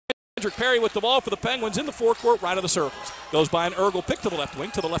Kendrick Perry with the ball for the Penguins in the forecourt, right of the circles. Goes by an Ergel pick to the left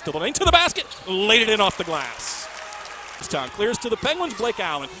wing, to the left of the lane, to the basket, laid it in off the glass. This time clears to the Penguins. Blake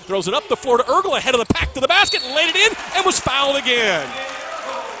Allen throws it up the floor to Ergel, ahead of the pack to the basket, laid it in, and was fouled again.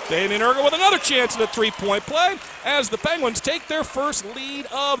 Damien Ergel with another chance at a three-point play as the Penguins take their first lead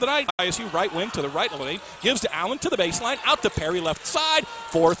of the night. YSU right wing to the right of the lane, gives to Allen to the baseline, out to Perry left side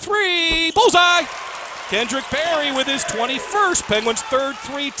for three. Bullseye! Kendrick Perry with his 21st, Penguins' third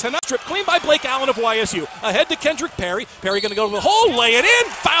three tonight. Stripped clean by Blake Allen of YSU. Ahead to Kendrick Perry. Perry going to go to the hole, lay it in,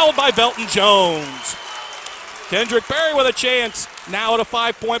 fouled by Velton Jones. Kendrick Perry with a chance now at a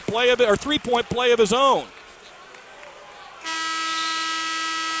 5-point play or 3-point play of his own.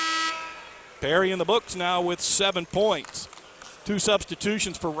 Perry in the books now with 7 points. 2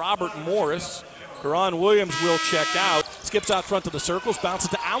 substitutions for Robert Morris. Karan Williams will check out. Skips out front to the circles. Bounces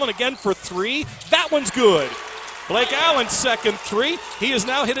to Allen again for 3. That one's good. Blake Allen's second 3. He has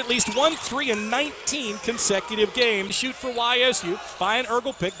now hit at least 1 3 in 19 consecutive games. Shoot for YSU. By an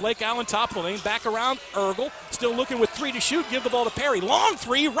Ergel pick. Blake Allen top of the lane. Back around Ergel. Still looking with 3 to shoot. Give the ball to Perry. Long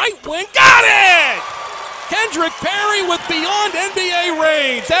 3. Right wing. Got it! Kendrick Perry with beyond NBA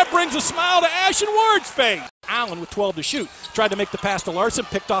range. That brings a smile to Ashton Ward's face. Allen with 12 to shoot. Tried to make the pass to Larson.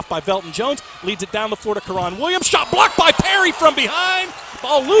 Picked off by Velton Jones. Leads it down the floor to Karan Williams. Shot blocked by Perry from behind.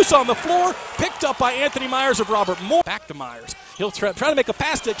 Ball loose on the floor. Picked up by Anthony Myers of Robert Moore. Back to Myers. He'll try to make a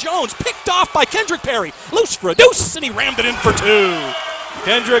pass to Jones. Picked off by Kendrick Perry. Loose for a deuce, and he rammed it in for 2.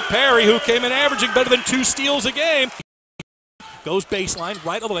 Kendrick Perry, who came in averaging better than 2 steals a game. Goes baseline,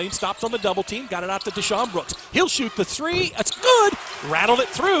 right of the lane, stops on the double team, got it out to Deshaun Brooks. He'll shoot the 3, that's good, rattled it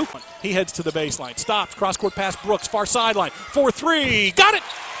through. He heads to the baseline, stops, cross-court pass Brooks, far sideline, 4-3, got it!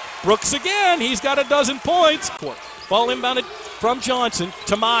 Brooks again, he's got a dozen points. Ball inbounded from Johnson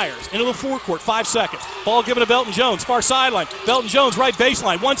to Myers, into the forecourt, 5 seconds. Ball given to Velton Jones, far sideline. Velton Jones, right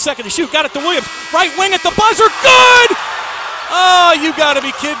baseline, 1 second to shoot, got it to Williams. Right wing at the buzzer, good! Oh, you got to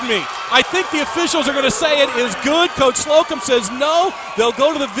be kidding me. I think the officials are going to say it is good. Coach Slocum says no. They'll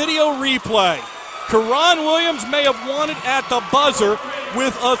go to the video replay. Karan Williams may have won it at the buzzer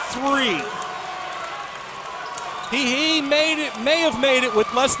with a 3. He may have made it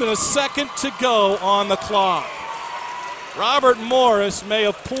with less than a second to go on the clock. Robert Morris may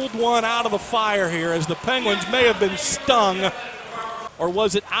have pulled one out of the fire here as the Penguins may have been stung, or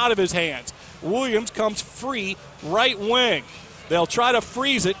was it out of his hands? Williams comes free right wing. They'll try to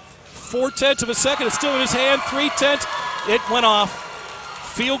freeze it. 4/10 of a second. It's still in his hand. 3/10. It went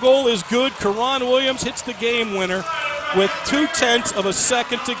off. Field goal is good. Karan Williams hits the game winner with 2/10 of a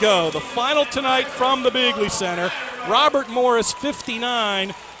second to go. The final tonight from the Beeghly Center. Robert Morris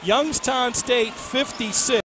 59, Youngstown State 56.